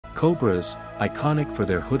Cobras, iconic for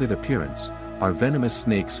their hooded appearance, are venomous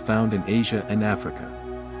snakes found in Asia and Africa.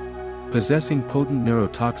 Possessing potent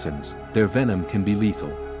neurotoxins, their venom can be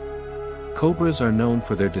lethal. Cobras are known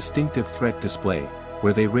for their distinctive threat display,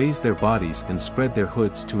 where they raise their bodies and spread their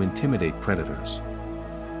hoods to intimidate predators.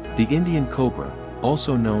 The Indian cobra,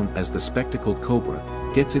 also known as the spectacled cobra,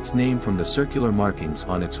 gets its name from the circular markings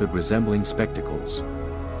on its hood resembling spectacles.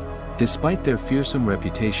 Despite their fearsome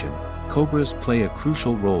reputation, cobras play a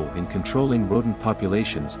crucial role in controlling rodent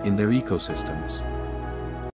populations in their ecosystems.